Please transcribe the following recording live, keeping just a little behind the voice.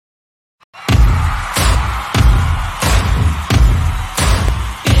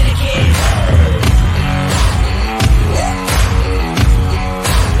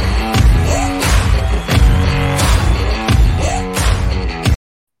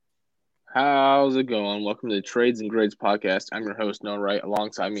How's it going? Welcome to the Trades and Grades podcast. I'm your host, Noah Wright.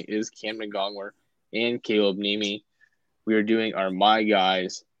 Alongside me is Camden Gongler and Caleb Nemi. We are doing our My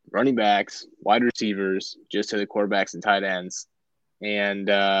Guys, running backs, wide receivers, just to the quarterbacks and tight ends.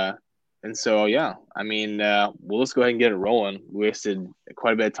 We'll just go ahead and get it rolling. We wasted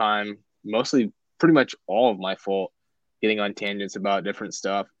quite a bit of time, mostly pretty much all of my fault, getting on tangents about different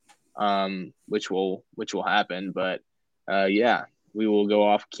stuff, which will happen. But we will go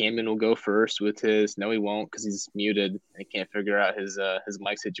off. Camden will go first with his. No, he won't because he's muted. I can't figure out his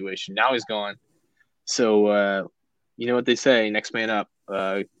mic situation. Now he's gone. So you know what they say, next man up.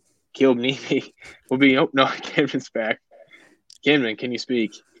 Caleb Nemi will be. Oh no, Camden's back. Camden, can you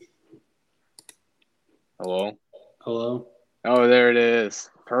speak? Hello. Hello. Oh, there it is.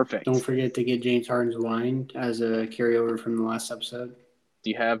 Perfect. Don't forget to get James Harden's wine as a carryover from the last episode. Do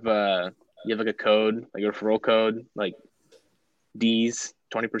you have like a code, like a referral code, like D's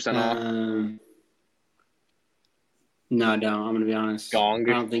 20% off? No, I don't. I'm gonna be honest. Gong.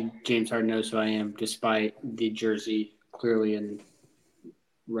 I don't think James Harden knows who I am, despite the jersey clearly and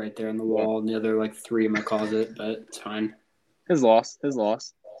right there on the wall, and the other like three in my closet. But it's fine. His loss.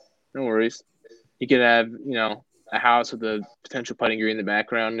 No worries. He could have, a house with a potential putting green in the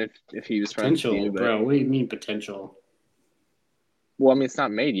background if he was friends with you. But... Bro, what do you mean potential? Well, I mean, it's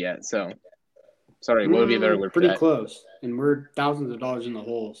not made yet, so sorry. What would be a better word for that? Pretty close, and we're thousands of dollars in the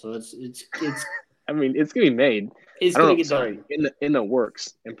hole, so it's. I mean, it's gonna be made. It's gonna get done. In the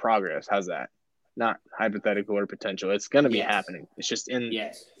works, in progress. How's that? Not hypothetical or potential. It's gonna be happening. It's just in in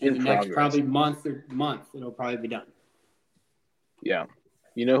the progress. Next probably month, it'll probably be done. Yeah,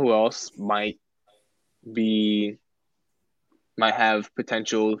 you know who else might have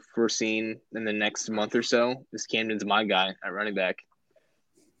potential foreseen in the next month or so? Is Camden's my guy at running back.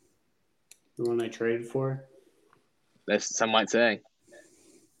 The one I traded for? That's some might say.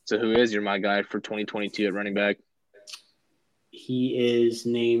 So who is your my guy for 2022 at running back? He is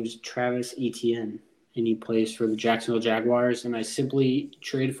named Travis Etienne, and he plays for the Jacksonville Jaguars, and I simply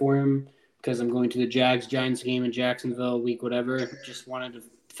traded for him because I'm going to the Jags-Giants game in Jacksonville week whatever. Just wanted to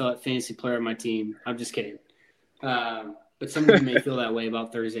fill out fantasy player on my team. I'm just kidding. But some of you may feel that way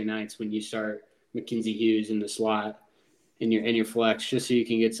about Thursday nights when you start Mackenzie Hughes in the slot in your flex, just so you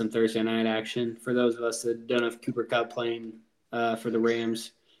can get some Thursday night action. For those of us that don't have Cooper Kupp playing for the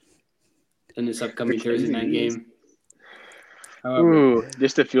Rams in this upcoming Thursday night game. However,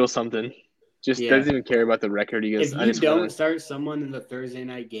 just to feel something. Doesn't even care about the record. He goes, if you don't start someone in the Thursday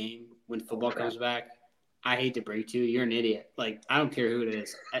night game when football comes back, I hate to break to you, you're an idiot. Like, I don't care who it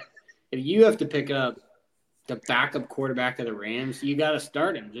is. If you have to pick up the backup quarterback of the Rams, you got to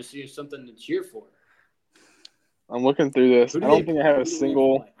start him just so you have something to cheer for. I'm looking through this. I don't think I have a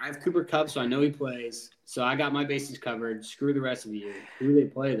single. I have Cooper Kupp, so I know he plays. So I got my bases covered. Screw the rest of you. Who do they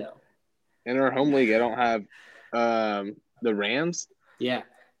play, though? In our home league, I don't have the Rams. Yeah.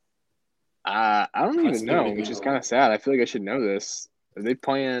 I don't even know, which is kind of sad. I feel like I should know this. Are they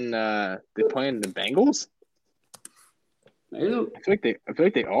playing? The Bengals? I feel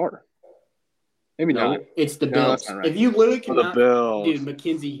like they are. Maybe not. It's the Bills. Right. If you literally cannot, dude,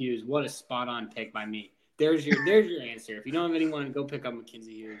 Mackenzie Hughes, what a spot on pick by me. There's your answer. If you don't have anyone, go pick up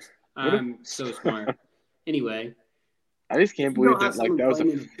Mackenzie Hughes. I'm so smart. Anyway, I just can't believe that was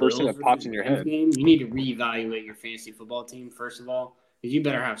the first thing that pops in your head. You need to reevaluate your fantasy football team first of all, because you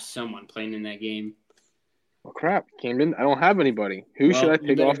better have someone playing in that game. Well, crap, Camden, I don't have anybody. Who should I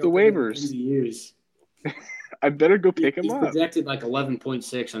pick off the waivers? I better go pick him up. He's projected like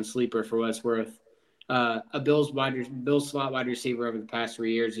 11.6 on Sleeper for what it's worth. A Bills slot wide receiver over the past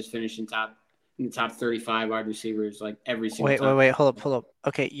 3 years has finished in the top 35 wide receivers like every single time. Wait, hold up.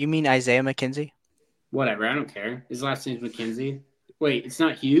 Okay, you mean Isaiah McKenzie? Whatever, I don't care. His last name's McKenzie. Wait, it's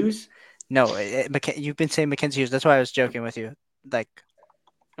not Hughes? No, you've been saying McKenzie Hughes. That's why I was joking with you.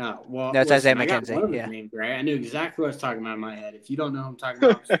 Oh, well. That's Isaiah McKenzie. Yeah. Names, right? I knew exactly what I was talking about in my head. If you don't know who I'm talking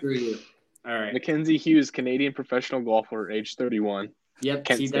about, screw you. All right. Mackenzie Hughes, Canadian professional golfer, age 31. Yep,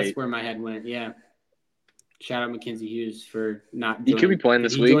 Kent State. That's where my head went. Yeah. Shout out Mackenzie Hughes for not He could be playing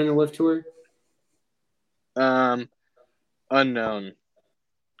this week. Did he join the Lift Tour? Unknown.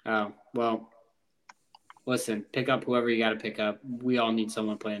 Oh, well. Listen, pick up whoever you got to pick up. We all need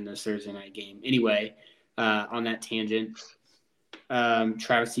someone playing this Thursday night game. Anyway, on that tangent,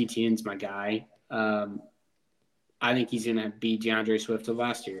 Travis Etienne's my guy. I think he's going to beat DeAndre Swift of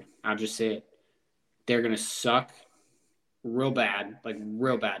last year. I'll just say it. They're going to suck real bad,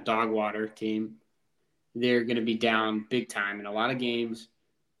 dog water team. They're going to be down big time in a lot of games.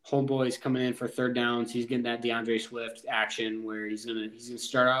 Homeboy's coming in for third downs. He's getting that DeAndre Swift action where he's going to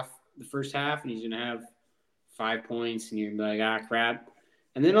start off the first half and he's going to have 5 points and you're going to be like, crap.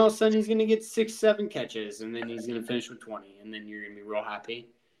 And then all of a sudden he's going to get 6, 7 catches, and then he's going to finish with 20, and then you're going to be real happy.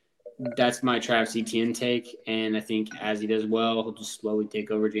 That's my Travis Etienne take, and I think as he does well, he'll just slowly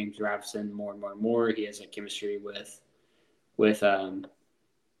take over James Robinson more and more and more. He has a chemistry with long-haired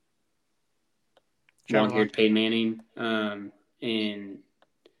Peyton Manning, and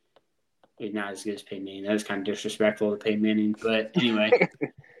he's not as good as Peyton Manning. That was kind of disrespectful to Peyton Manning, but anyway.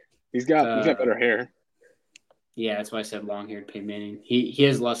 he's got better hair. Yeah, that's why I said long-haired Peyton Manning. He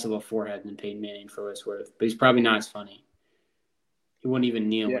has less of a forehead than Peyton Manning for what it's worth, but he's probably not as funny. He wouldn't even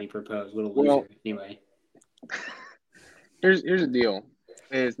kneel when he proposed. What a loser. Anyway. Here's the deal.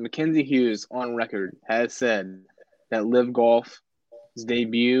 Is Mackenzie Hughes on record has said that Live Golf's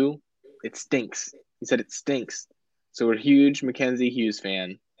debut, it stinks. He said it stinks. So we're a huge Mackenzie Hughes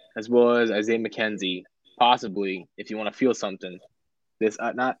fan, as well as Isaiah McKenzie, possibly, if you want to feel something. This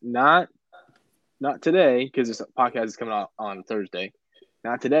not today, because this podcast is coming out on Thursday.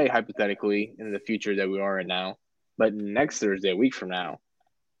 Not today, hypothetically, in the future that we are in now, but next Thursday, a week from now.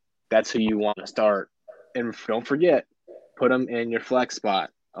 That's who you want to start. And don't forget, put them in your flex spot.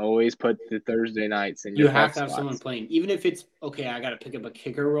 Always put the Thursday nights in your flex spots. You have to have spots. someone playing. Even if it's, okay, I got to pick up a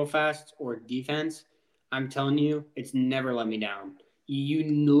kicker real fast or defense, I'm telling you, it's never let me down. You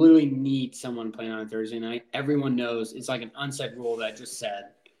literally need someone playing on a Thursday night. Everyone knows. It's like an unsaid rule that I just said.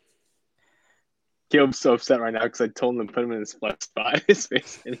 Caleb's so upset right now because I told him to put him in his flex spot. His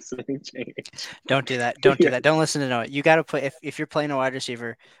face instantly changed. Don't do that. Don't do that. Don't listen to Noah. You got to put, if you're playing a wide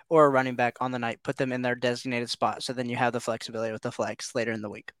receiver or a running back on the night, put them in their designated spot so then you have the flexibility with the flex later in the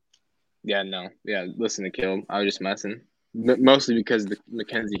week. Yeah, no. Yeah, listen to Caleb. I was just messing. Mostly because of the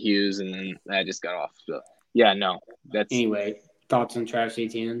Mackenzie Hughes, and then I just got off. So, yeah, no. Anyway, thoughts on Travis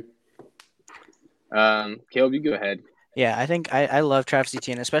Etienne? Caleb, you go ahead. Yeah, I think I love Travis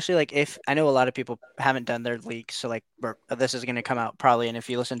Etienne, especially like if I know a lot of people haven't done their leagues, so like this is going to come out probably, and if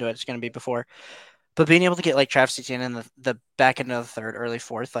you listen to it, it's going to be before. But being able to get like Travis Etienne in the back end of the third, early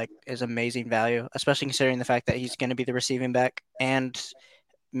fourth, like is amazing value, especially considering the fact that he's going to be the receiving back, and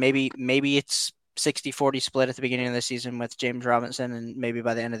maybe it's 60-40 split at the beginning of the season with James Robinson, and maybe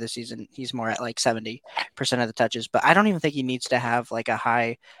by the end of the season he's more at like 70% of the touches. But I don't even think he needs to have like a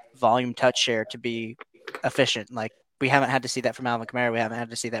high volume touch share to be efficient. Like, we haven't had to see that from Alvin Kamara. We haven't had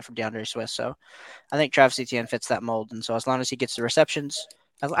to see that from DeAndre Swift. So I think Travis Etienne fits that mold. And so as long as he gets the receptions,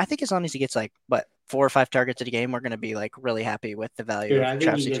 I think as long as he gets like 4 or 5 targets a game, we're going to be like really happy with the value of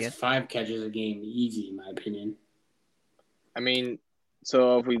Travis Etienne. He gets 5 catches a game easy, in my opinion. I mean,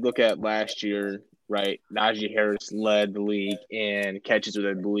 so if we look at last year, right, Najee Harris led the league in catches with,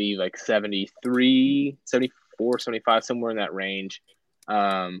 I believe, like 73, 74, 75, somewhere in that range.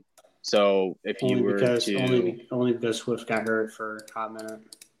 So if you were to only because Swift got hurt for a hot minute,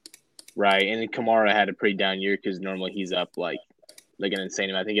 right, and Kamara had a pretty down year because normally he's up like an insane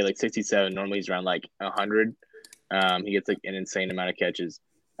amount. I think he had like 67. Normally he's around like 100. He gets like an insane amount of catches.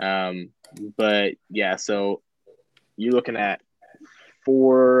 But yeah, so you're looking at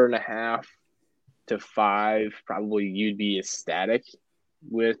 4.5 to 5. Probably you'd be ecstatic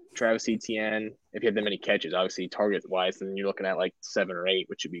with Travis Etienne if you had that many catches. Obviously, target wise, then you're looking at like 7 or 8,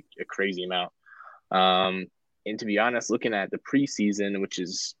 which would be a crazy amount. And to be honest, looking at the preseason, which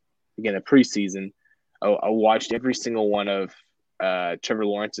is again a preseason, I watched every single one of Trevor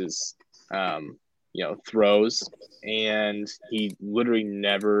Lawrence's throws, and he literally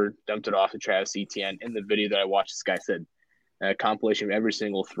never dumped it off to Travis Etienne. In the video that I watched, this guy said a compilation of every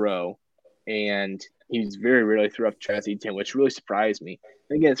single throw, and he's very rarely threw up to Travis Etienne, which really surprised me.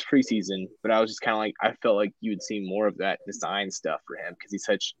 And again, it's preseason, but I was just kind of like, I felt like you would see more of that design stuff for him because he's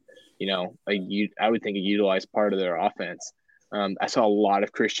such, I would think a utilized part of their offense. I saw a lot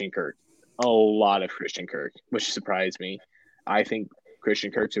of Christian Kirk, which surprised me. I think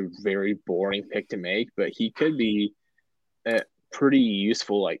Christian Kirk's a very boring pick to make, but he could be pretty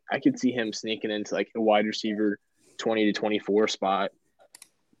useful. Like, I could see him sneaking into like a wide receiver 20 to 24 spot,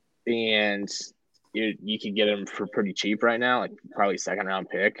 and you could get him for pretty cheap right now, like probably 2nd round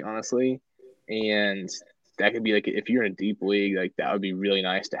pick, honestly. And that could be like, if you're in a deep league, like that would be really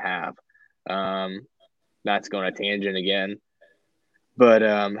nice to have. Not to go on a tangent again, but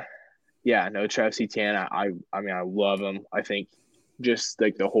yeah, no, Travis Etienne, I mean, I love him. I think just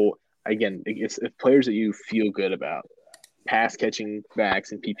like the whole, again, it's players that you feel good about, pass catching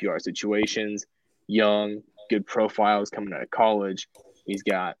backs in PPR situations, young, good profiles coming out of college. He's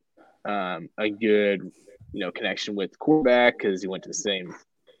got a good, connection with the quarterback because he went to the same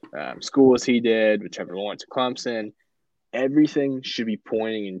school as he did with Trevor Lawrence at Clemson. Everything should be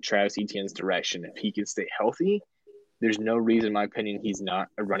pointing in Travis Etienne's direction. If he can stay healthy, there's no reason, in my opinion, he's not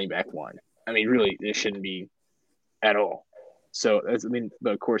a running back 1. I mean, really, it shouldn't be at all. So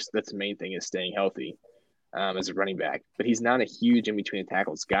but of course that's the main thing is staying healthy as a running back. But he's not a huge in between the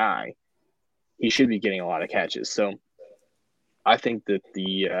tackles guy. He should be getting a lot of catches. So I think that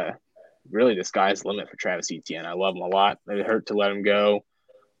really the sky's the limit for Travis Etienne. I love him a lot. It hurt to let him go.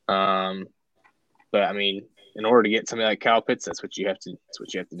 But I mean, in order to get something like Kyle Pitts, that's what you have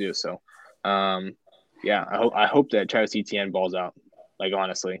to do. So, yeah, I hope that Travis Etienne balls out. Like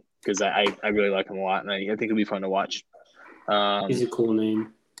honestly, because I really like him a lot, and I think it'll be fun to watch. He's a cool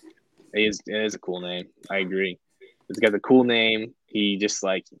name. It is a cool name. I agree. He's got the cool name. He just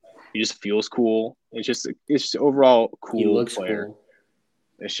feels cool. It's just overall cool player. Cool.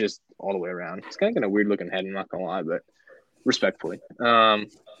 It's just all the way around. It's kind of got a weird looking head. I'm not gonna lie, but respectfully.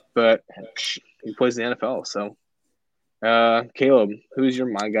 But he plays in the NFL. So, Caleb, who's your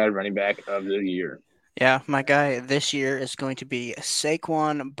my guy running back of the year? Yeah, my guy this year is going to be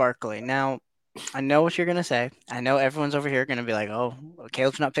Saquon Barkley. Now, I know what you're going to say. I know everyone's over here going to be like, oh,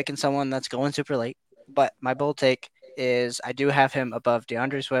 Caleb's not picking someone that's going super late. But my bold take is I do have him above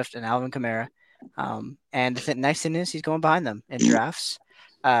DeAndre Swift and Alvin Kamara. And the nice thing is he's going behind them in drafts.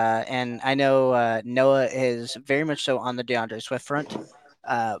 And I know Noah is very much so on the DeAndre Swift front.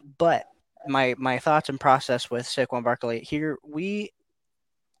 But my thoughts and process with Saquon Barkley here,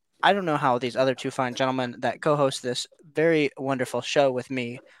 I don't know how these other two fine gentlemen that co-host this very wonderful show with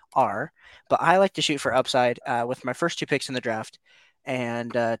me are, but I like to shoot for upside with my first two picks in the draft.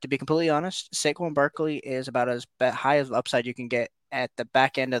 And to be completely honest, Saquon Barkley is about as high of upside you can get at the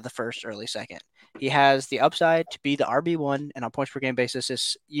back end of the first, early second. He has the upside to be the RB1 and on points per game basis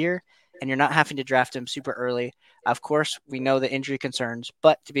this year, and you're not having to draft him super early. Of course, we know the injury concerns,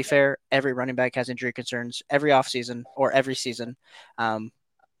 but to be fair, every running back has injury concerns every offseason or every season.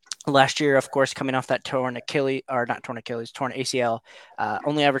 Last year, of course, coming off that torn ACL,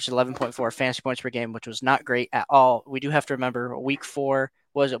 only averaged 11.4 fantasy points per game, which was not great at all. We do have to remember week 6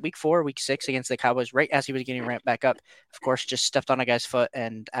 against the Cowboys, right as he was getting ramped back up. Of course, just stepped on a guy's foot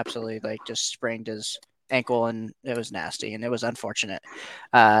and absolutely just sprained his ankle, and it was nasty and it was unfortunate.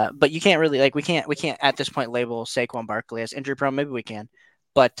 But you can't really we can't at this point label Saquon Barkley as injury prone. Maybe we can,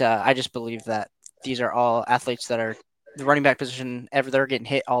 but I just believe that these are all athletes that are the running back position. They're getting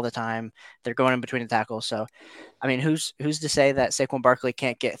hit all the time. They're going in between the tackles. So, I mean, who's to say that Saquon Barkley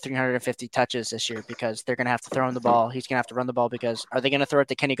can't get 350 touches this year because they're going to have to throw him the ball. He's going to have to run the ball because are they going to throw it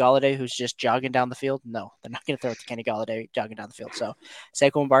to Kenny Golladay, who's just jogging down the field? No, they're not going to throw it to Kenny Golladay jogging down the field. So,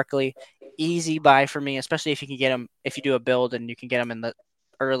 Saquon Barkley, easy buy for me, especially if you can get him, if you do a build and you can get him in the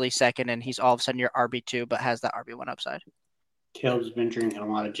early second and he's all of a sudden your RB2 but has that RB1 upside. Caleb's been drinking a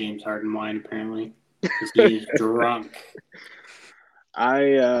lot of James Harden wine apparently. He is drunk.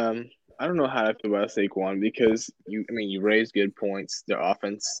 I don't know how I feel about Saquon because you raised good points. The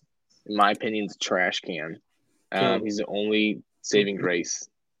offense, in my opinion, is a trash can. He's the only saving grace.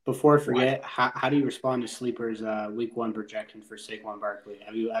 Before I forget, how do you respond to Sleeper's week 1 projection for Saquon Barkley?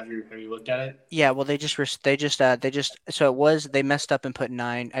 Have you looked at it? Yeah, well, they messed up and put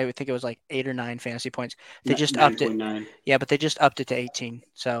 9. I would think it was like 8 or 9 fantasy points. They just 9. Upped it. 9. Yeah, but they just upped it to 18,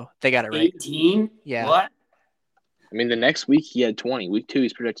 so they got it right. 18? Yeah. What? I mean, the next week he had 20. Week 2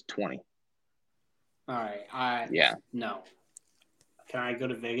 he's projected 20. All right. No. Can I go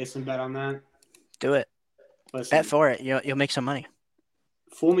to Vegas and bet on that? Do it. Listen, bet for it. You'll make some money.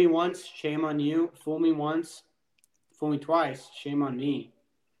 Fool me once, shame on you. Fool me once, fool me twice, shame on me.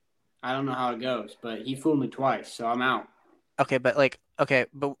 I don't know how it goes, but he fooled me twice, so I'm out. Okay, but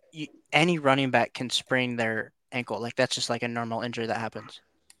any running back can sprain their ankle. Like that's just like a normal injury that happens.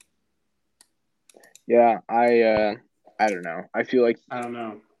 Yeah, I don't know. I feel like I don't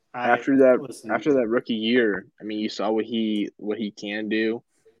know. After that rookie year, I mean, you saw what he can do,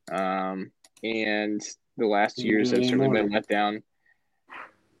 and the last 2 years have certainly been let down.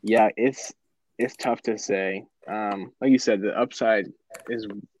 Yeah, it's tough to say. Like you said, the upside is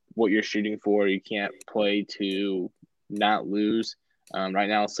what you're shooting for. You can't play to not lose. Right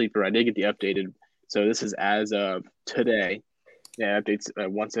now, Sleeper, I did get the updated. So this is as of today. Yeah, updates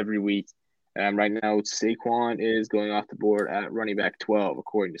once every week. Right now, Saquon is going off the board at running back 12,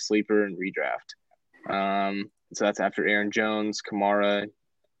 according to Sleeper and Redraft. So that's after Aaron Jones, Kamara,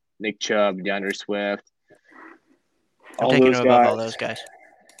 Nick Chubb, DeAndre Swift. I'm taking him above all those guys.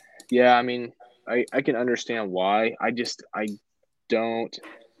 Yeah, I mean, I can understand why. I just can't.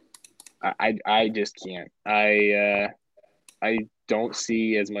 I don't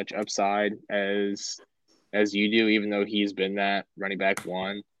see as much upside as you do, even though he's been that running back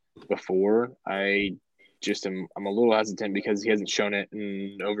 1 before. I'm a little hesitant because he hasn't shown it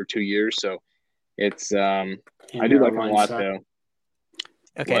in over 2 years. So it's I do like him a lot though.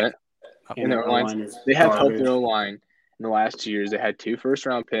 Okay. What? In their lines, they have helped their O-line. in the last 2 years. They had 2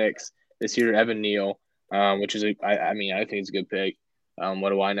 first-round picks. This year, Evan Neal, which is I think it's a good pick. What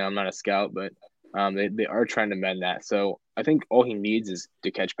do I know? I'm not a scout, but they are trying to mend that. So I think all he needs is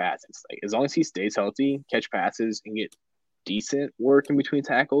to catch passes. Like as long as he stays healthy, catch passes, and get decent work in between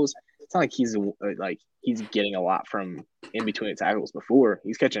tackles. It's not like he's getting a lot from in between the tackles before.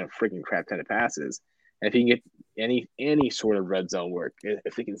 He's catching a freaking crap ton of passes. And if he can get any sort of red zone work,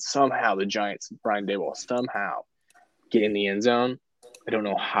 if they can somehow the Giants, Brian Daboll, somehow get in the end zone, I don't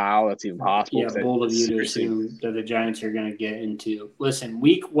know how that's even possible. Yeah, bold of you to assume that the Giants are going to get into. Listen,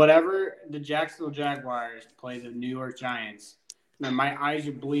 whatever the Jacksonville Jaguars play the New York Giants, man, my eyes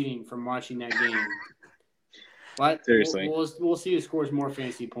are bleeding from watching that game. But seriously, we'll see who scores more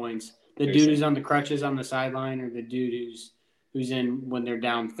fantasy points. The seriously. Dude who's on the crutches on the sideline, or the dude who's in when they're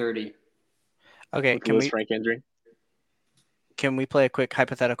down 30. Okay, with Frank injury. Can we play a quick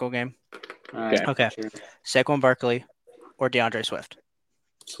hypothetical game? Okay. Sure. Saquon Barkley or DeAndre Swift?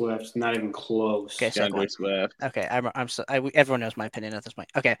 Swift, not even close. Okay, DeAndre Swift. Okay, everyone knows my opinion at this point.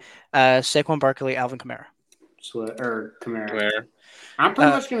 Okay, Saquon Barkley, Alvin Kamara. Swift or Kamara. I'm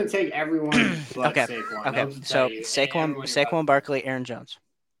pretty much going to take everyone but okay. Saquon. Okay, so Saquon Barkley, Aaron Jones.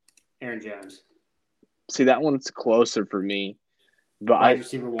 Aaron Jones. See, that one's closer for me. But wide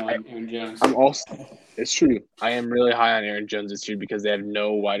receiver 1, Aaron Jones. It's true. I am really high on Aaron Jones this year because they have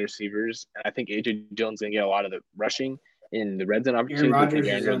no wide receivers. And I think A.J. Jones is going to get a lot of the rushing in the red zone opportunity.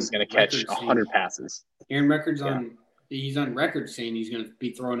 Aaron Jones is going to catch 100 passes. He's on record saying he's going to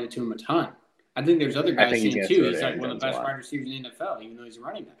be throwing it to him a ton. I think there's other guys saying too. He's like one of the best wide receivers in the NFL, even though he's a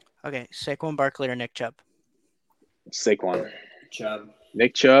running back. Okay, Saquon Barkley or Nick Chubb? Saquon. Chubb.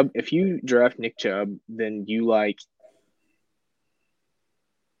 Nick Chubb. If you draft Nick Chubb, then you like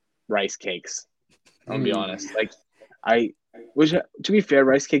rice cakes. I'm gonna be honest. To be fair,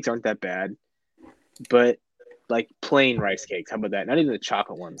 rice cakes aren't that bad, but like plain rice cakes. How about that? Not even the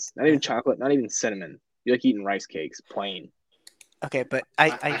chocolate ones. Not even chocolate. Not even cinnamon. You like eating rice cakes, plain. Okay, but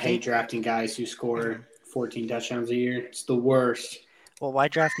I hate drafting guys who score 14 touchdowns a year. It's the worst. Well, why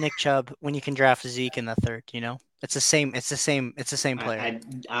draft Nick Chubb when you can draft Zeke in the third? You know, it's the same player.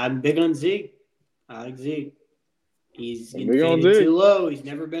 I'm big on Zeke. I like Zeke. He's getting faded too low. He's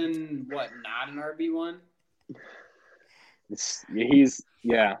never been not an RB1.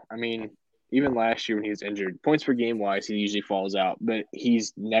 I mean, even last year when he was injured, points per game wise, he usually falls out, but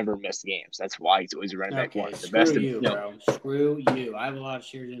he's never missed games. That's why he's always running back one. Bro. Screw you. I have a lot of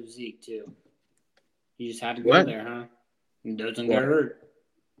shares of Zeke too. You just had to go there, huh? It doesn't get hurt.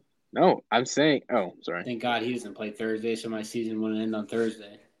 No, I'm saying. Oh, sorry. Thank God he doesn't play Thursday, so my season wouldn't end on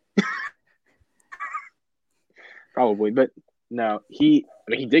Thursday. Probably, but no, he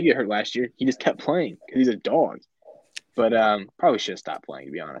did get hurt last year. He just kept playing because he's a dog. But probably should have stopped playing,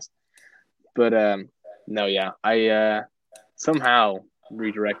 to be honest. But no, yeah, I somehow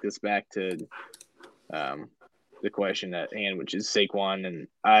redirect this back to the question at hand, which is Saquon, and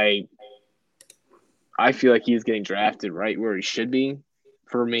I feel like he's getting drafted right where he should be.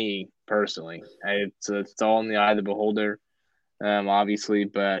 For me personally, it's all in the eye of the beholder, obviously,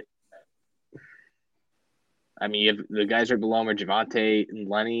 but. I mean, if the guys right below him are Javonte and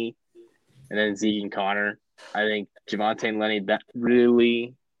Lenny, and then Zeke and Connor. I think Javonte and Lenny, that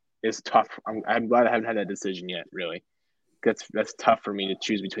really is tough. I'm glad I haven't had that decision yet, really. That's tough for me to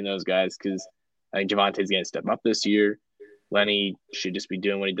choose between those guys because I think Javonte's going to step up this year. Lenny should just be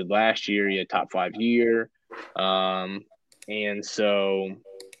doing what he did last year. He had a top 5 year. And so,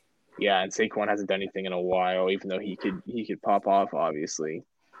 yeah, and Saquon hasn't done anything in a while, even though he could pop off, obviously.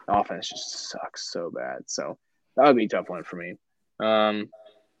 The offense just sucks so bad. So that would be a tough one for me.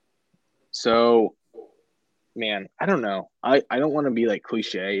 So, man, I don't know. I don't want to be like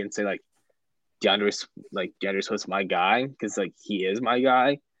cliche and say like DeAndre Swift's my guy because like he is my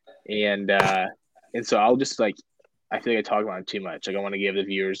guy, and so I'll just like I feel like I talk about it too much. Like I want to give the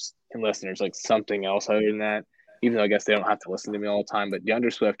viewers and listeners like something else other than that. Even though I guess they don't have to listen to me all the time, but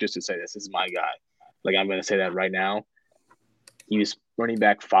DeAndre Swift, just to say this is my guy. Like I'm going to say that right now. He was running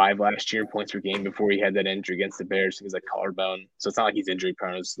back 5 last year in points per game before he had that injury against the Bears. He was like collarbone. So it's not like he's injury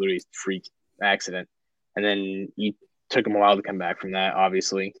prone. It's literally a freak accident. And then he took him a while to come back from that,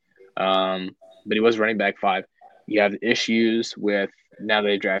 obviously. But he was running back 5. You have issues with now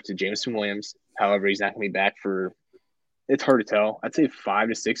they drafted Jameson Williams. However, he's not going to be back for – it's hard to tell. I'd say 5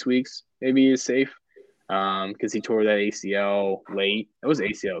 to 6 weeks maybe is safe because he tore that ACL late. It was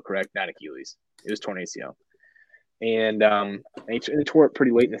ACL, correct? Not Achilles. It was torn ACL. And he tore it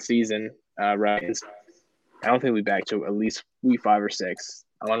pretty late in the season, right? I don't think we'll be back to at least week 5 or 6.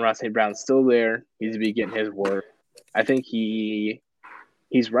 Amon-Ra St. Brown's still there. He's be getting his work. I think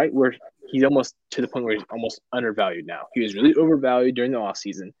he's right where he's almost to the point where he's almost undervalued now. He was really overvalued during the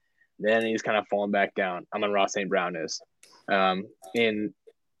offseason. Then he's kind of fallen back down. I'm on Ross St. Brown is. And then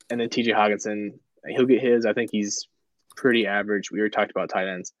TJ Hawkinson, he'll get his. I think he's pretty average. We already talked about tight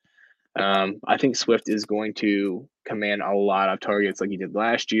ends. I think Swift is going to command a lot of targets like he did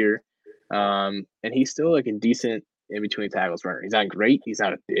last year. And he's still like a decent in between tackles runner. He's not great. He's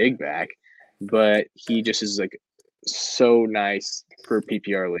not a big back, but he just is like so nice for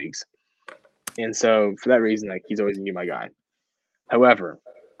PPR leagues. And so for that reason, like he's always gonna be my guy. However,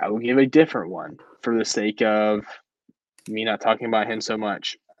 I will give a different one for the sake of me not talking about him so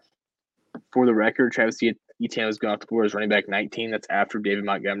much. For the record, Travis Etienne was going off the board as running back 19. That's after David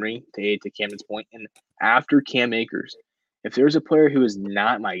Montgomery to aid to Camden's point, and after Cam Akers. If there's a player who is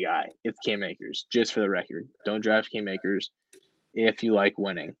not my guy, it's Cam Akers. Just for the record, don't draft Cam Akers if you like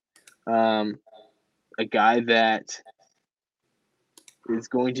winning. A guy that is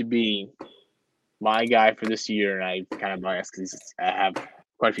going to be my guy for this year, and I kind of biased because I have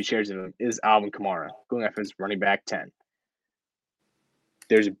quite a few shares of him, is Alvin Kamara, going after his running back 10.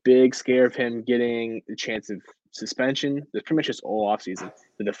 There's a big scare of him getting a chance of suspension. There's pretty much just all offseason.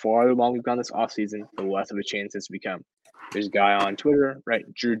 But the farther along we've gone this offseason, the less of a chance it's become. There's a guy on Twitter, right?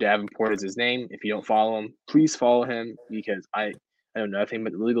 Drew Davenport is his name. If you don't follow him, please follow him because I know nothing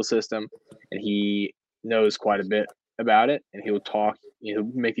but the legal system, and he knows quite a bit about it. And he'll talk, he'll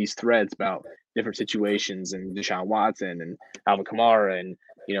make these threads about different situations and Deshaun Watson and Alvin Kamara and,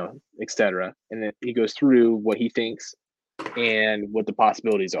 et cetera. And then he goes through what he thinks and what the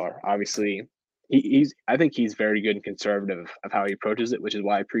possibilities are. Obviously, I think he's very good and conservative of how he approaches it, which is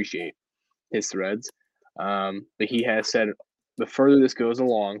why I appreciate his threads. But he has said the further this goes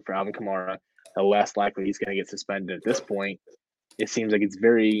along for Alvin Kamara, the less likely he's going to get suspended. At this point, it seems like it's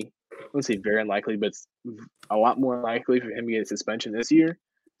I wouldn't say very unlikely, but it's a lot more likely for him to get a suspension this year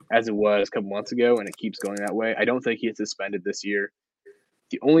as it was a couple months ago, and it keeps going that way. I don't think he gets suspended this year.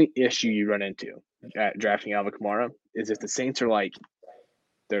 The only issue you run into at drafting Alvin Kamara is if the Saints are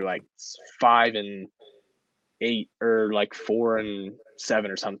they're 5-8 or 4-7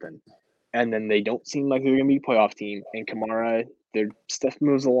 or something, and then they don't seem like they're gonna be a playoff team. And Kamara, their stuff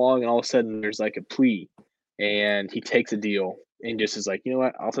moves along, and all of a sudden there's a plea, and he takes a deal and just is like, you know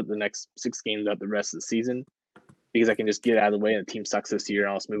what, I'll set the next 6 games out the rest of the season because I can just get it out of the way. And the team sucks this year,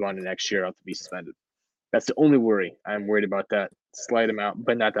 and I'll just move on to next year. I'll have to be suspended. That's the only worry. I'm worried about that slight amount,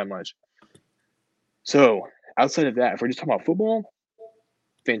 but not that much. So outside of that, if we're just talking about football,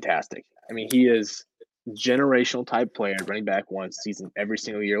 fantastic. I mean, he is generational type player, running back one season every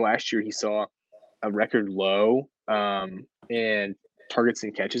single year. Last year, he saw a record low in targets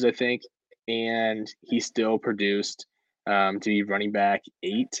and catches, I think, and he still produced to be running back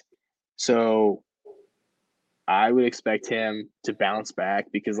 8. So I would expect him to bounce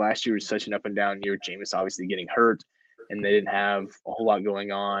back because last year was such an up and down year. Jameis obviously getting hurt, and they didn't have a whole lot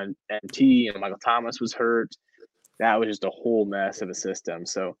going on. MT and Michael Thomas was hurt. That was just a whole mess of a system.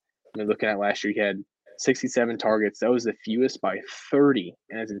 So, looking at last year, he had 67 targets. That was the fewest by 30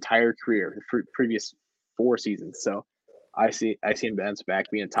 in his entire career, the previous 4 seasons. So, I see him bounce back,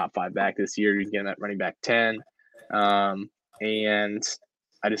 being a top 5 back this year. He's getting that running back 10, and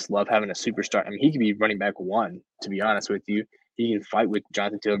I just love having a superstar. I mean, he could be running back 1, to be honest with you. He can fight with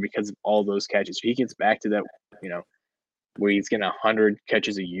Jonathan Taylor because of all those catches. If he gets back to that, where he's getting 100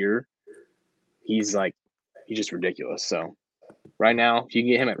 catches a year, he's just ridiculous. So right now, if you can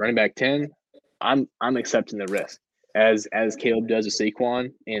get him at running back 10, I'm accepting the risk. As Caleb does with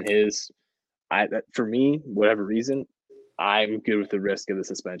Saquon and for me, whatever reason, I'm good with the risk of the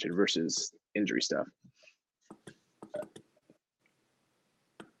suspension versus injury stuff.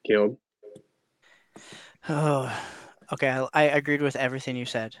 Caleb? Oh, okay. I agreed with everything you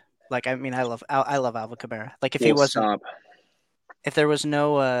said. I love Alvin Kamara. If there was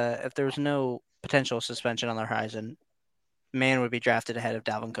no potential suspension on the horizon, man would be drafted ahead of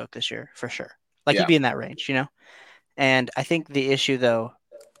Dalvin Cook this year for sure. He'd be in that range, And I think the issue though,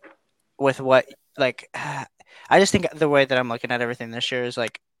 with I just think the way that I'm looking at everything this year is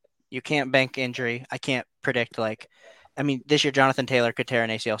you can't bank injury. I can't predict this year Jonathan Taylor could tear an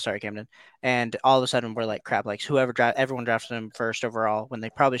ACL. Sorry, Camden. And all of a sudden we're crap. Everyone drafted him first overall when they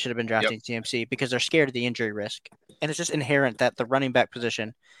probably should have been drafting CMC because they're scared of the injury risk. And it's just inherent that the running back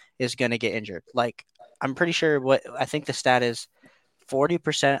position is going to get injured. I'm pretty sure I think the stat is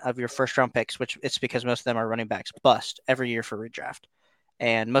 40% of your first round picks, which it's because most of them are running backs, bust every year for redraft.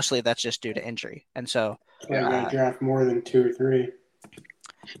 And mostly that's just due to injury. And so you got to draft more than 2 or 3.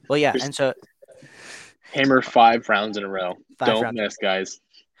 Well, yeah. And so hammer 5 rounds in a row. Don't miss, guys.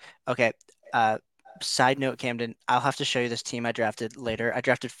 Okay. Side note, Camden, I'll have to show you this team I drafted later. I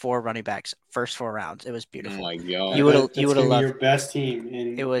drafted 4 running backs, first 4 rounds. It was Oh beautiful. my god. You would That's have gonna be loved. your best team.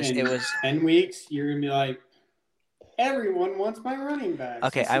 It was 10 weeks. You're gonna be like, everyone wants my running backs.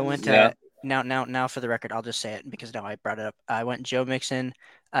 okay. I went Yeah. now for the record, I'll just say it because now I brought it up. I went Joe Mixon,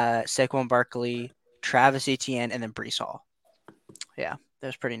 Saquon Barkley, Travis Etienne, and then Brees Hall. Yeah, that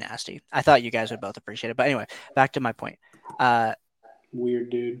was pretty nasty. I thought you guys would both appreciate it, but anyway, back to my point. Weird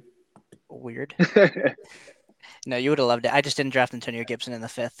dude. Weird. No, you would have loved it. I just didn't draft Antonio Gibson in the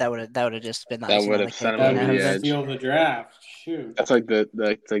 5th. That would have just been the That icing would on the have cake. sent him That over would the edge. steal the draft. Shoot. That's like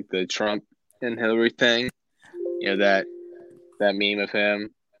the Trump and Hillary thing. You know that meme of him.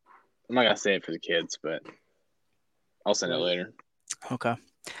 I'm not gonna say it for the kids, but I'll send it later. Okay,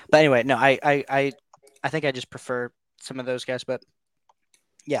 but anyway, no, I think I just prefer some of those guys, but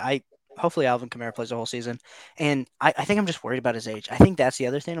yeah, hopefully Alvin Kamara plays the whole season, and I think I'm just worried about his age. I think that's the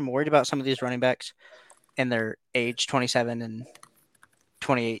other thing. I'm worried about some of these running backs and their age, 27 and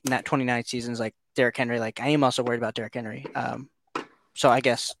 28, not 29 seasons, like Derrick Henry. Like I am also worried about Derrick Henry. So I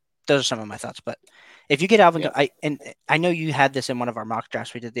guess those are some of my thoughts. But if you get Alvin, I know you had this in one of our mock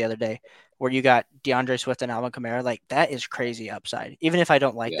drafts we did the other day, where you got DeAndre Swift and Alvin Kamara. Like that is crazy upside. Even if I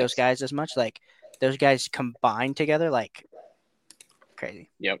don't like those guys as much, like those guys combined together, like crazy.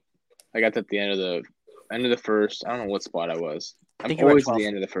 Yep, I got that at the end of the first. I don't know what spot I was. I'm you were at always at 12. the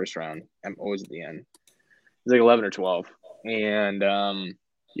end of the first round. I'm always at the end. It's like 11 or 12, and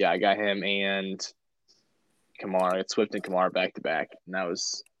yeah, I got him and Kamara. It's Swift and Kamara back to back, and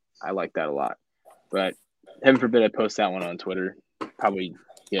I like that a lot. But heaven forbid I post that one on Twitter. Probably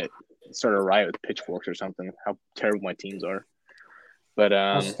start a riot with pitchforks or something. How terrible my teams are. But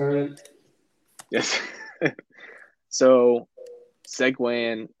I'll start it. yes. So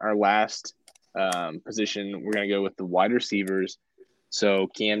segueing our last position, we're gonna go with the wide receivers. So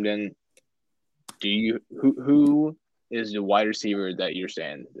Camden, who is the wide receiver that you're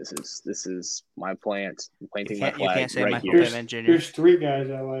saying this is my plant? I'm planting my flag can't say right Michael here. Pittman Jr. There's 3 guys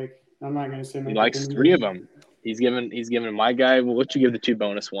I like. I'm not gonna say Michael He likes Pittman 3 Jr. of them. He's given my guy. We'll let you give the 2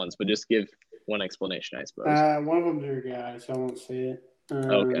 bonus ones, but just give one explanation, I suppose. One of them's your guy, so I won't say it.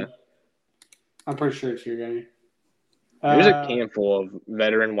 Okay. I'm pretty sure it's your guy. There's a handful of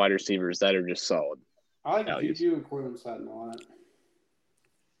veteran wide receivers that are just solid. I like Juju and Cortland Sutton a lot.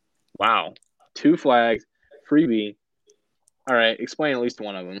 Wow. 2 flags, freebie. All right, explain at least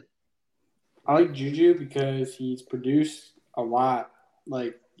one of them. I like Juju because he's produced a lot.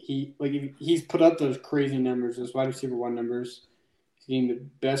 Like he's put up those crazy numbers, those wide receiver 1 numbers. He's getting the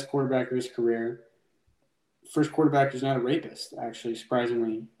best quarterback of his career. First quarterback who's not a rapist, actually,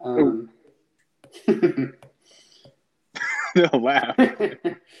 surprisingly. No laugh.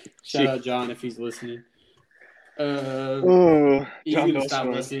 Shout out John if he's listening. John he's gonna stop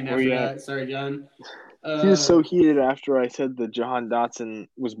Belstar, listening after that. Sorry, John. He was so heated after I said that Jahan Dotson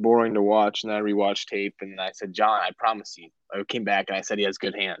was boring to watch, and I rewatched tape, and I said, John, I promise you. I came back and I said he has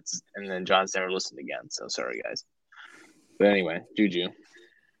good hands, and then John's never listened again. So sorry, guys. But anyway, Juju.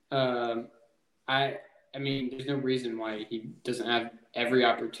 I mean, there's no reason why he doesn't have every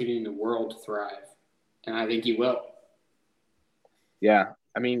opportunity in the world to thrive, and I think he will. Yeah,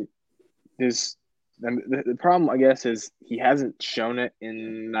 I mean, the problem, I guess, is he hasn't shown it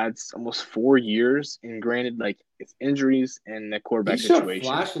in that's almost 4 years. And granted, like it's injuries and the quarterback situation. He showed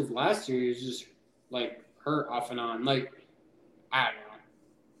flashes last year. He was just like hurt off and on. Like I don't know.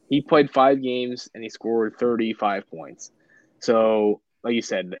 He played 5 games and he scored 35 points. So, like you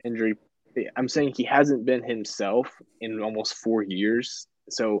said, the injury. I'm saying he hasn't been himself in almost 4 years.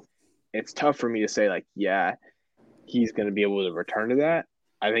 So it's tough for me to say like, yeah, he's going to be able to return to that.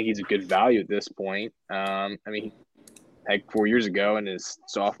 I think he's a good value at this point. I mean, heck, 4 years ago in his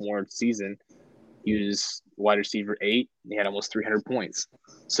sophomore season, he was wide receiver 8. And he had almost 300 points.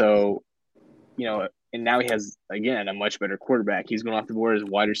 So, and now he has, again, a much better quarterback. He's going off the board as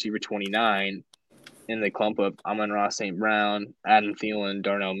wide receiver 29 in the clump of Amon-Ra St. Brown, Adam Thielen,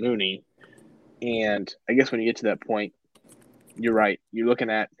 Darnell Mooney. And I guess when you get to that point, you're right. You're looking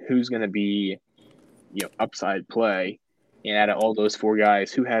at who's going to be, upside play. And out of all those 4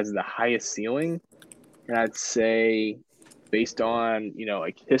 guys, who has the highest ceiling? And I'd say based on,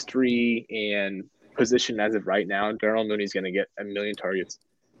 like history and position as of right now, Darnell Mooney's going to get 1 million targets.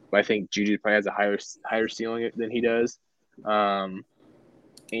 But I think Juju probably has a higher ceiling than he does. And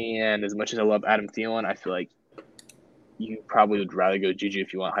as much as I love Adam Thielen, I feel like you probably would rather go Juju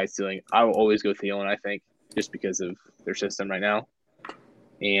if you want high ceiling. I will always go Thielen, I think, just because of their system right now.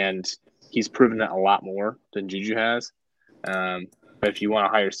 And he's proven that a lot more than Juju has. But if you want a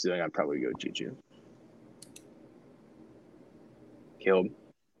higher ceiling, I'd probably go Juju. Caleb.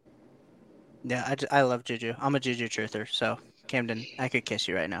 Yeah, I love Juju. I'm a Juju truther. So Camden, I could kiss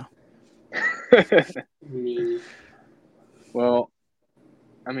you right now. I mean, Well,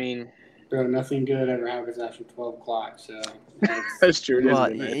 I mean, bro, nothing good ever happens after 12 o'clock. So that's that's true. It is Well,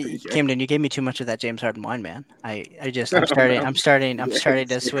 midnight for you, Jay. Camden, you gave me too much of that James Harden wine, man. I'm Oh starting, no. I'm Yeah, starting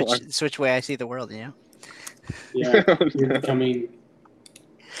to same one. switch way I see the world. yeah. Oh, You're no. becoming.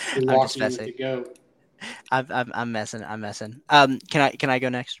 You're I'm just walking with the messing. goat. I'm messing. I'm messing. Can I go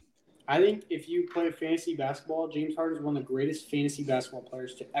next? I think if you play fantasy basketball, James Harden is one of the greatest fantasy basketball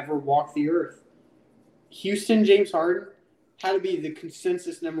players to ever walk the earth. Houston James Harden had to be the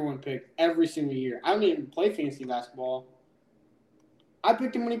consensus number one pick every single year. I don't even play fantasy basketball. I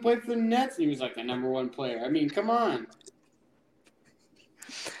picked him when he played for the Nets, and he was like the number one player. I mean, come on.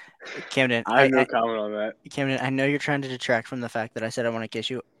 Camden, I have no comment on that. Camden, I know you're trying to detract from the fact that I said I want to kiss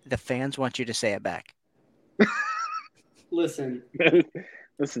you. The fans want you to say it back. Listen,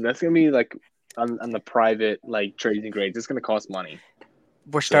 Listen, that's gonna be like on the private like trades and grades. It's gonna cost money.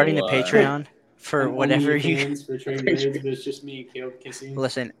 We're starting a So Patreon for and whatever you OnlyFans for trading grades, but it's just me and Caleb kissing.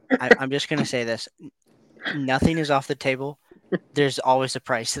 listen. I'm just gonna say this: nothing is off the table. There's always a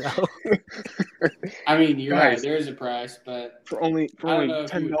price, though. I mean, you're Guys, right. There is a price, but for only I don't know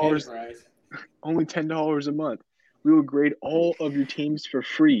if you would pay the price. only $10 a month, we will grade all of your teams for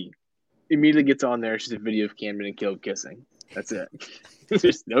free. Immediately gets on there. It's just a video of Camden and Caleb kissing. That's it.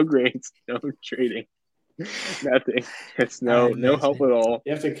 There's no grades, no trading, nothing. It's no help at all.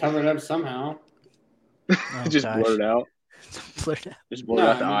 You have to cover it up somehow. Oh, Just gosh. blurt it out. Blurt it out. Just blurt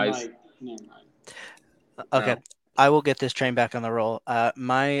out the eyes. Like, never mind. Okay. No. I will get this train back on the roll.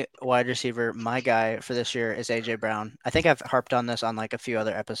 My wide receiver, my guy for this year is AJ Brown. I think I've harped on this on like a few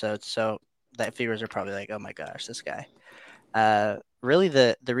other episodes, so that viewers are probably like, "Oh my gosh, this guy." Really,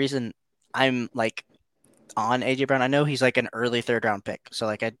 the reason I'm like on AJ Brown, I know he's like an early third round pick, so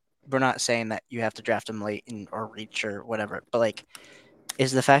like we're not saying that you have to draft him late or reach or whatever, but like,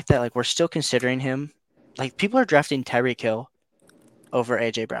 is the fact that like we're still considering him. Like people are drafting Tyreek Hill over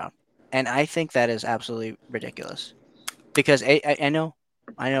AJ Brown. And I think that is absolutely ridiculous because I know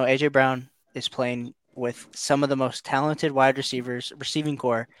AJ Brown is playing with some of the most talented wide receivers, receiving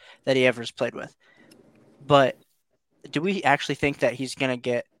core that he ever has played with. But do we actually think that he's going to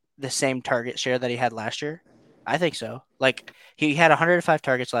get the same target share that he had last year? I think so. Like he had 105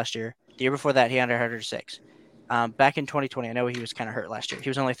 targets last year. The year before that, he had 106. Back in 2020, I know he was kind of hurt last year. He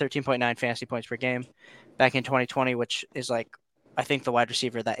was only 13.9 fantasy points per game. Back in 2020, which is like, I think the wide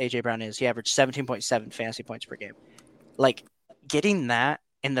receiver that AJ Brown is, he averaged 17.7 fantasy points per game. Like getting that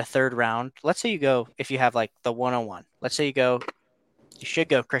in the third round, let's say you go, if you have like the 101, let's say you should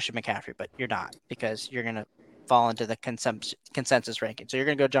go Christian McCaffrey, but you're not because you're going to fall into the consensus ranking. So you're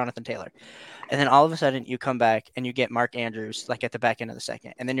going to go Jonathan Taylor. And then all of a sudden you come back and you get Mark Andrews like at the back end of the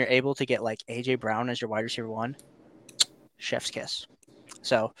second. And then you're able to get like AJ Brown as your wide receiver one. Chef's kiss.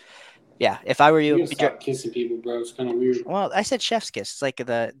 So yeah, if I were you, You gotta stop kissing people, bro. It's kind of weird. well, I said chef's kiss. It's like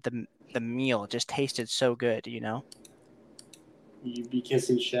the meal just tasted so good, you know. You be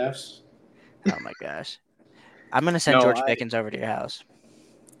kissing chefs. Oh my gosh, I'm gonna send No, George Pickens over to your house.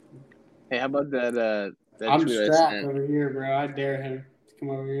 Hey, how about that? I'm tweet I strapped sent? over here, bro. I dare him to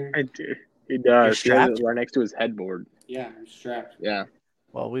come over here. I do. He does. You're He has strapped? it right next to his headboard. Yeah, I'm strapped. Yeah,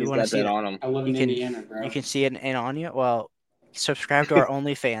 Well, we he's want to got see that that. on him. I live in Indiana, bro. You can see it in on you. Well, subscribe to our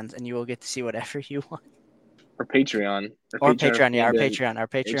OnlyFans, and you will get to see whatever you want. Or Patreon. Or Patreon, yeah, our Camden. Patreon. Our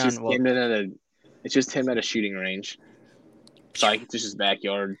It's Patreon just will. it's just him at a shooting range. It's like it's just his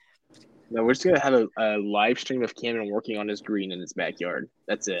backyard. No, we're just gonna have a live stream of Camden working on his green in his backyard.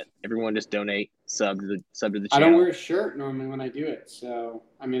 That's it. Everyone just donate, sub to the channel. I don't wear a shirt normally when I do it. So,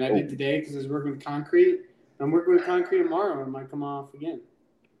 I mean, I did today because I was working with concrete. I'm working with concrete tomorrow. It might come off again.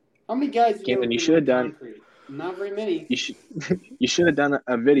 How many guys do Camden, you should have done. Concrete? Not very many. You should have done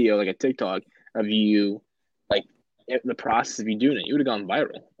a video like a TikTok of you, like the process of you doing it. You would have gone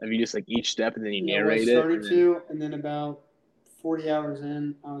viral. If you just like each step and then you narrate it. And then about 40 hours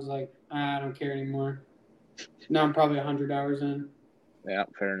in, I was like, I don't care anymore. Now I'm probably 100 hours in. Yeah,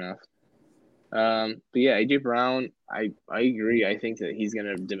 fair enough. But yeah, AJ Brown, I agree. I think that he's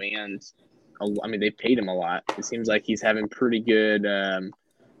gonna demand. I mean, they paid him a lot. It seems like he's having pretty good,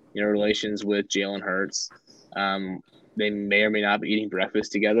 relations with Jalen Hurts. They may or may not be eating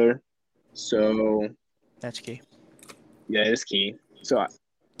breakfast together. So that's key. Yeah, it is key. So,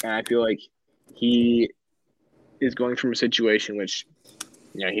 and I feel like he is going from a situation which,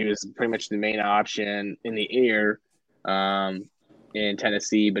 he was pretty much the main option in the air in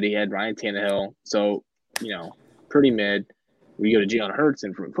Tennessee, but he had Ryan Tannehill. So, pretty mid. We go to Jalen Hurts,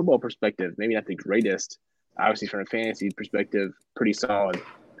 and from a football perspective, maybe not the greatest. Obviously, from a fantasy perspective, pretty solid.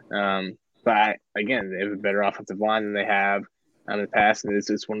 But again, they have a better offensive line than they have in the past, and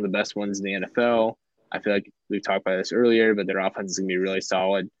it's one of the best ones in the NFL. I feel like we've talked about this earlier, but their offense is going to be really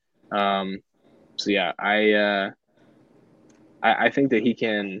solid. So yeah, I think that he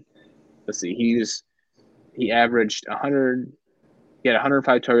can. Let's see, he averaged 100. He had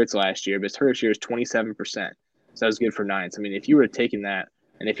 105 targets last year, but his target share is 27%. So that was good for nines. I mean, if you would have taken that,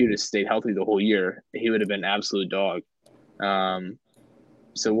 and if he would have stayed healthy the whole year, he would have been an absolute dog.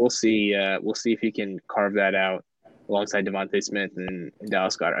 So we'll see. We'll see if he can carve that out alongside Devontae Smith and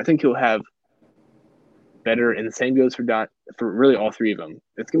Dallas Goedert. I think he'll have better, and the same goes for really all three of them.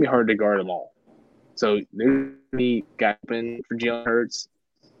 It's gonna be hard to guard them all. So there's gonna be gap open for Jalen Hurts.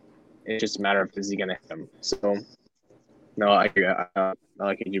 It's just a matter of is he gonna hit him. So no, I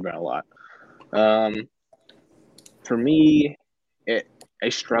like AJ Brown a lot. For me, I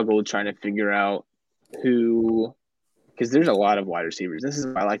struggled trying to figure out who, because there's a lot of wide receivers. This is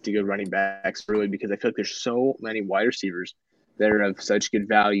why I like to go running backs early, because I feel like there's so many wide receivers that are of such good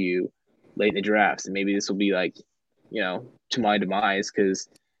value late in the drafts. And maybe this will be like, to my demise, because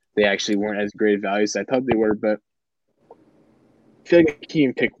they actually weren't as great value as I thought they were. But I feel like I can't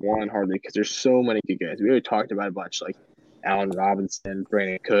even pick one hardly, because there's so many good guys. We already talked about a bunch, like Allen Robinson,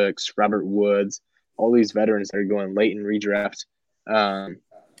 Brandon Cooks, Robert Woods, all these veterans that are going late in redraft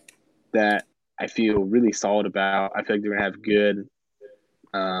that I feel really solid about. I feel like they're going to have good,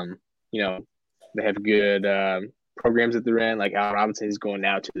 they have good programs that they're in. Like Allen Robinson is going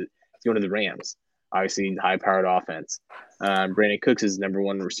to the Rams. Obviously, high-powered offense. Brandon Cooks is number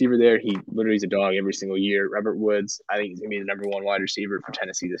one receiver there. He literally is a dog every single year. Robert Woods, I think he's going to be the number one wide receiver for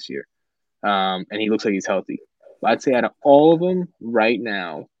Tennessee this year. And he looks like he's healthy. But I'd say out of all of them right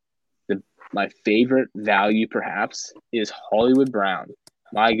now, my favorite value perhaps is Hollywood Brown.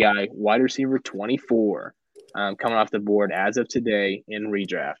 My guy, wide receiver 24, coming off the board as of today in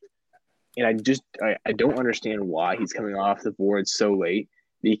redraft. And I don't understand why he's coming off the board so late,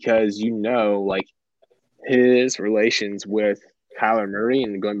 because like his relations with Kyler Murray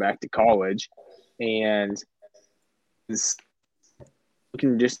and going back to college, and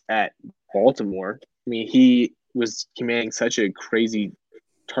looking just at Baltimore. I mean, he was commanding such a crazy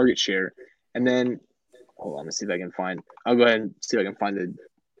target share, and then hold on, let's see if I can find. I'll go ahead and see if I can find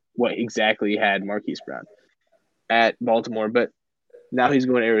what exactly had Marquise Brown at Baltimore, but now he's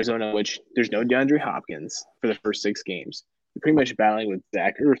going to Arizona, which there's no DeAndre Hopkins for the first 6 games. You're pretty much battling with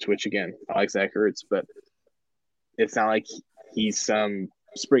Zach Ertz, which again, I like Zach Ertz, but it's not like he's some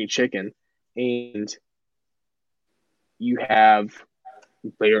spring chicken. And you have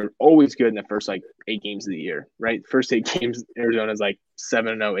they're always good in the first 8 games of the year, right? First 8 games, Arizona's 7-0,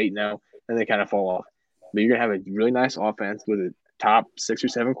 8-0, and they kind of fall off. But you're gonna have a really nice offense with a top 6 or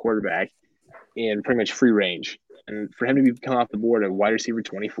 7 quarterback and pretty much free range. And for him to be coming off the board at wide receiver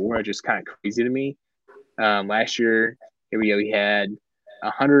 24 is just kind of crazy to me. Last year, here we go, he had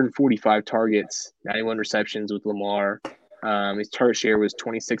 145 targets, 91 receptions with Lamar. His target share was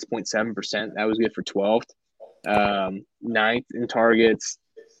 26.7%. That was good for 12th. 9th in targets.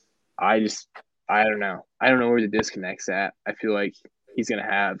 I don't know. I don't know where the disconnect's at. I feel like he's going to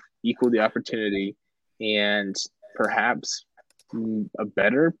have equal the opportunity and perhaps a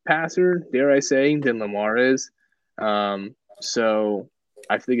better passer, dare I say, than Lamar is. So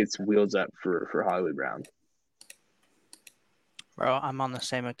I think it's wheels up for Hollywood Brown. Bro, I'm on the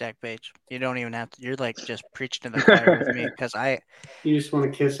same exact page. You don't even have to. You're just preaching to the choir with me, because You just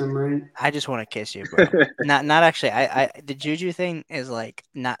want to kiss him, right? I just want to kiss you, bro. not actually. The Juju thing is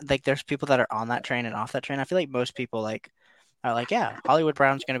not there's people that are on that train and off that train. I feel like most people are yeah, Hollywood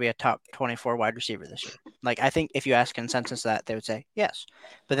Brown's going to be a top 24 wide receiver this year. I think if you ask consensus that, they would say yes.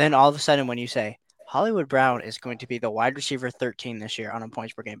 But then all of a sudden when you say Hollywood Brown is going to be the wide receiver 13 this year on a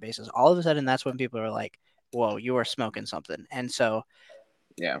points per game basis, all of a sudden that's when people are like, whoa, you are smoking something. And so,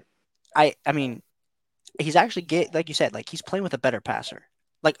 yeah, I mean, he's actually like you said, he's playing with a better passer.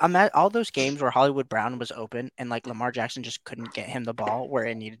 I'm at all those games where Hollywood Brown was open and Lamar Jackson just couldn't get him the ball where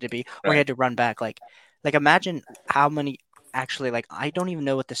it needed to be, or he had to run back. Imagine how many actually I don't even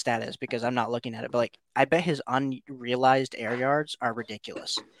know what the stat is because I'm not looking at it, but I bet his unrealized air yards are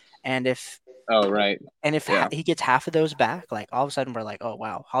ridiculous. And if he gets half of those back, all of a sudden we're like, oh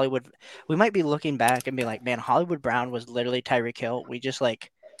wow, Hollywood. We might be looking back and be like, man, Hollywood Brown was literally Tyreek Hill. We just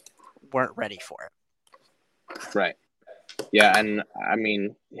weren't ready for it. Right. Yeah, and I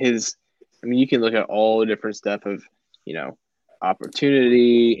mean you can look at all the different stuff of,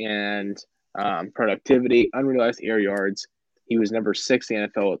 opportunity and productivity, unrealized air yards. He was number 6 in the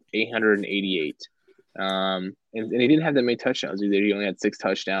NFL with 888. And he didn't have that many touchdowns either. He only had 6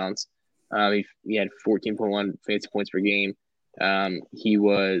 touchdowns. He had 14.1 fantasy points per game. He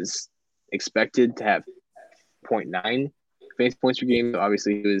was expected to have 0.9 fantasy points per game. So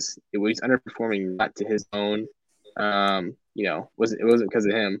obviously, it was underperforming, not to his own. It wasn't because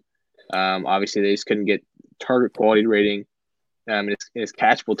of him. Obviously, they just couldn't get target quality rating, and his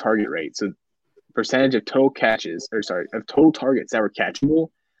catchable target rate. So percentage of total of total targets that were catchable,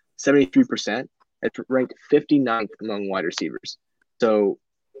 73%. It's ranked 59th among wide receivers. So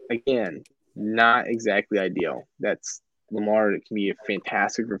again, not exactly ideal. That's Lamar can be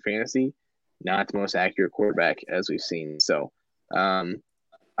fantastic for fantasy, not the most accurate quarterback as we've seen. So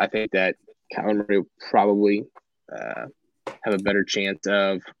I think that Kyler Murray will probably have a better chance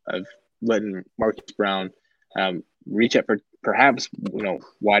of letting Marcus Brown reach up for perhaps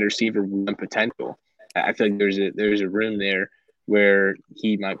wide receiver one potential. I feel like there's a room there where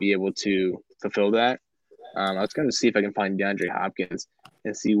he might be able to fulfill that. I was going to see if I can find DeAndre Hopkins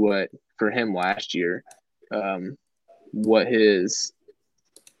and see what for him last year, what his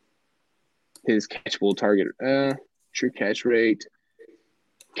catchable target,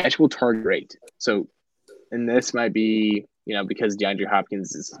 catchable target rate. So, and this might be because DeAndre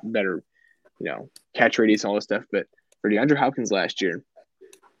Hopkins is better, catch radius and all this stuff. But for DeAndre Hopkins last year,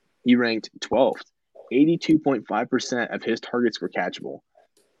 he ranked 12th. 82.5% of his targets were catchable.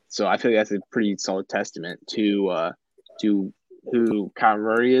 So I feel like that's a pretty solid testament to who Kyler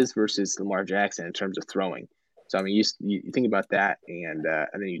Murray is versus Lamar Jackson in terms of throwing. So I mean, you think about that, and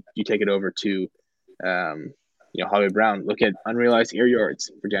then you take it over to Hollywood Brown. Look at unrealized air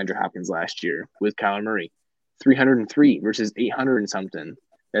yards for DeAndre Hopkins last year with Kyler Murray, 303 versus 800 and something.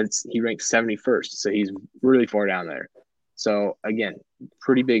 He ranked 71st, so he's really far down there. So again,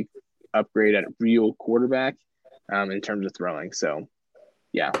 pretty big upgrade at a real quarterback in terms of throwing. So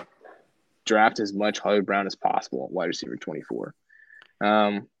yeah, draft as much Hollywood Brown as possible at wide receiver 24.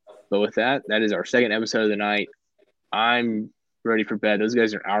 But with that is our second episode of the night. I'm ready for bed. Those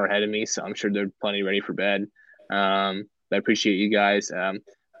guys are an hour ahead of me, so I'm sure they're plenty ready for bed. But I appreciate you guys. I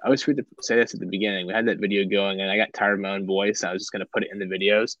always forget to say this at the beginning. We had that video going, and I got tired of my own voice. So I was just going to put it in the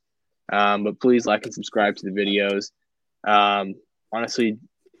videos. But please like and subscribe to the videos. Honestly,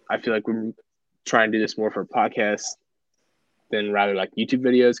 I feel like we're trying to do this more for podcasts than rather like YouTube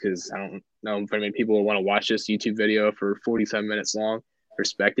videos, because I don't know very many people want to watch this YouTube video for 47 minutes long.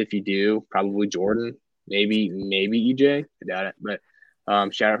 Respect if you do. Probably Jordan, maybe EJ. I doubt it. But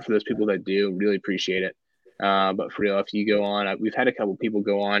shout out for those people that do. Really appreciate it. But for real, if you go on, we've had a couple people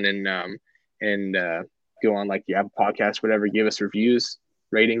go on and go on like the Apple Podcast, whatever, give us reviews,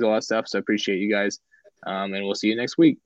 ratings, all that stuff. So I appreciate you guys. And we'll see you next week.